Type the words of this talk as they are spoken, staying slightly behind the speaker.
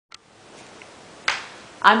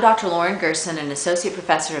I'm Dr. Lauren Gerson, an Associate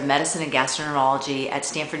Professor of Medicine and Gastroenterology at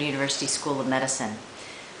Stanford University School of Medicine.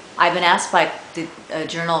 I've been asked by the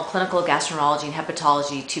journal Clinical Gastroenterology and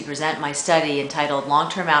Hepatology to present my study entitled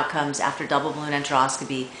Long-Term Outcomes After Double Balloon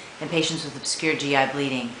Enteroscopy in Patients with Obscure GI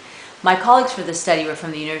Bleeding. My colleagues for this study were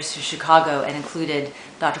from the University of Chicago and included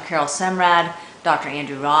Dr. Carol Semrad, Dr.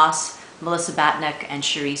 Andrew Ross, Melissa Batnick, and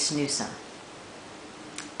Charisse Newsom.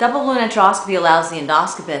 Double balloon enteroscopy allows the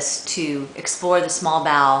endoscopist to explore the small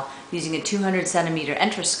bowel using a 200 centimeter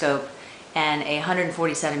enteroscope and a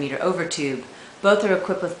 140 centimeter overtube. Both are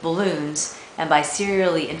equipped with balloons, and by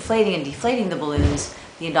serially inflating and deflating the balloons,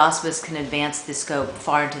 the endoscopist can advance the scope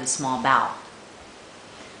far into the small bowel.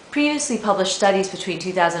 Previously published studies between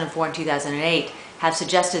 2004 and 2008 have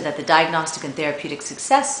suggested that the diagnostic and therapeutic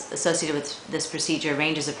success associated with this procedure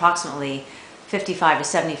ranges approximately 55 to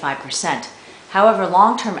 75%. However,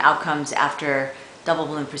 long-term outcomes after double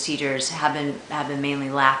balloon procedures have been mainly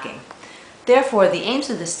lacking. Therefore, the aims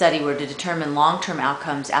of this study were to determine long-term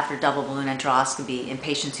outcomes after double balloon enteroscopy in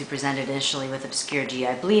patients who presented initially with obscure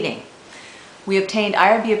GI bleeding. We obtained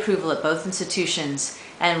IRB approval at both institutions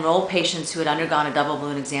and enrolled patients who had undergone a double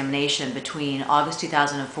balloon examination between August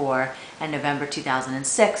 2004 and November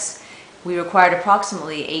 2006. We required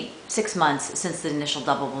approximately 6 months since the initial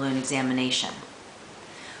double balloon examination.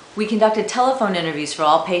 We conducted telephone interviews for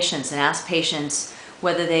all patients and asked patients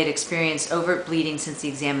whether they had experienced overt bleeding since the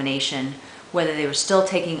examination, whether they were still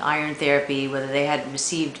taking iron therapy, whether they had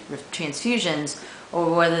received transfusions,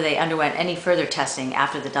 or whether they underwent any further testing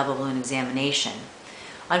after the double balloon examination.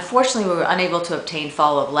 Unfortunately, we were unable to obtain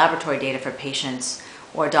follow-up laboratory data for patients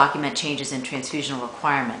or document changes in transfusional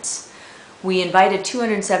requirements. We invited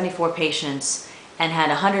 274 patients and had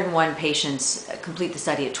 101 patients complete the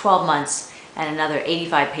study at 12 months and another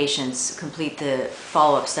 85 patients complete the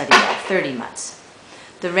follow-up study at 30 months.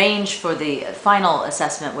 The range for the final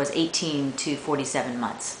assessment was 18 to 47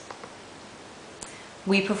 months.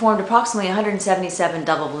 We performed approximately 177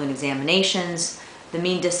 double balloon examinations. The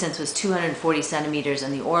mean distance was 240 centimeters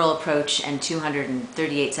in the oral approach and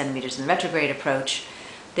 238 centimeters in the retrograde approach.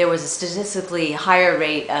 There was a statistically higher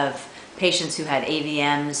rate of patients who had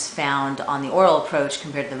AVMs found on the oral approach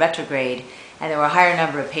compared to the retrograde, and there were a higher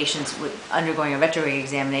number of patients undergoing a retrograde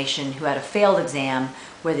examination who had a failed exam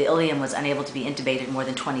where the ileum was unable to be intubated more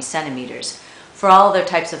than 20 centimeters. For all other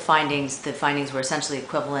types of findings, the findings were essentially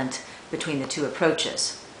equivalent between the two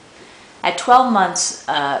approaches. At 12 months,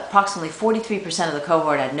 approximately 43% of the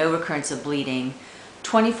cohort had no recurrence of bleeding.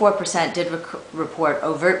 24% did report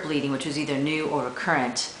overt bleeding, which was either new or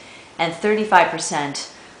recurrent, and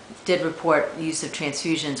 35% did report use of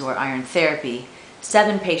transfusions or iron therapy.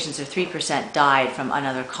 7 patients, or 3%, died from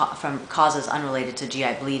causes unrelated to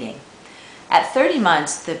GI bleeding. At 30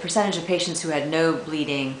 months, the percentage of patients who had no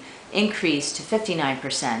bleeding increased to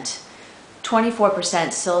 59%.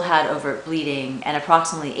 24% still had overt bleeding, and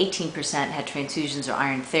approximately 18% had transfusions or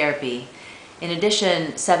iron therapy. In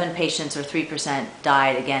addition, 7 patients, or 3%,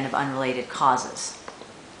 died again of unrelated causes.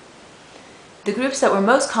 The groups that were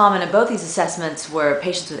most common in both these assessments were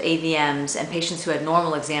patients with AVMs and patients who had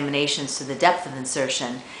normal examinations to the depth of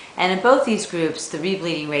insertion. And in both these groups, the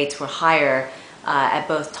rebleeding rates were higher at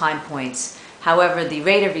both time points. However, the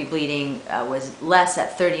rate of rebleeding was less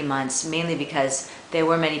at 30 months, mainly because there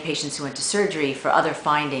were many patients who went to surgery for other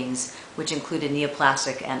findings, which included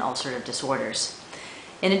neoplastic and ulcerative disorders.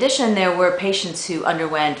 In addition, there were patients who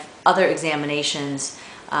underwent other examinations,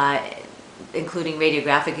 including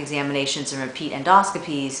radiographic examinations and repeat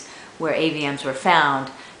endoscopies where AVMs were found.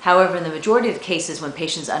 However, in the majority of cases when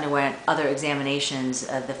patients underwent other examinations,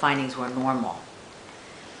 the findings were normal.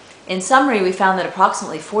 In summary, we found that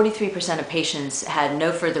approximately 43% of patients had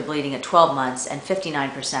no further bleeding at 12 months and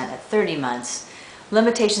 59% at 30 months.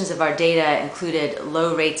 Limitations of our data included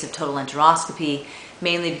low rates of total enteroscopy,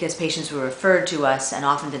 mainly because patients were referred to us and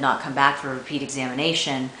often did not come back for a repeat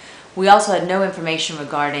examination. We also had no information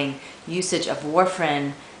regarding usage of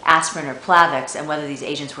warfarin, aspirin, or Plavix, and whether these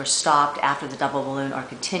agents were stopped after the double balloon or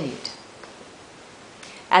continued.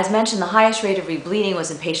 As mentioned, the highest rate of rebleeding was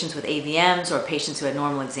in patients with AVMs or patients who had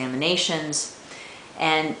normal examinations.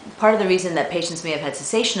 And part of the reason that patients may have had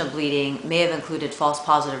cessation of bleeding may have included false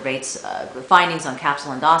positive rates, findings on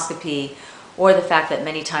capsule endoscopy, or the fact that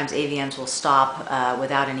many times AVMs will stop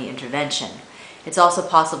without any intervention. It's also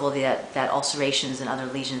possible that ulcerations and other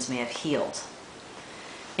lesions may have healed.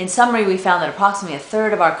 In summary, we found that approximately a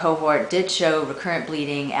third of our cohort did show recurrent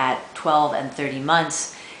bleeding at 12 and 30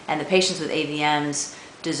 months, and the patients with AVMs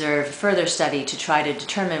deserve further study to try to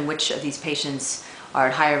determine which of these patients are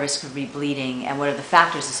at higher risk of rebleeding and what are the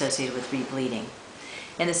factors associated with rebleeding.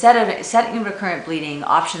 In the setting of recurrent bleeding,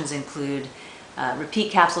 options include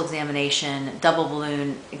repeat capsule examination, double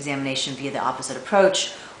balloon examination via the opposite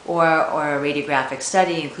approach, or a radiographic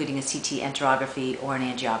study, including a CT enterography or an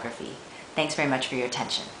angiography. Thanks very much for your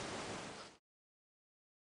attention.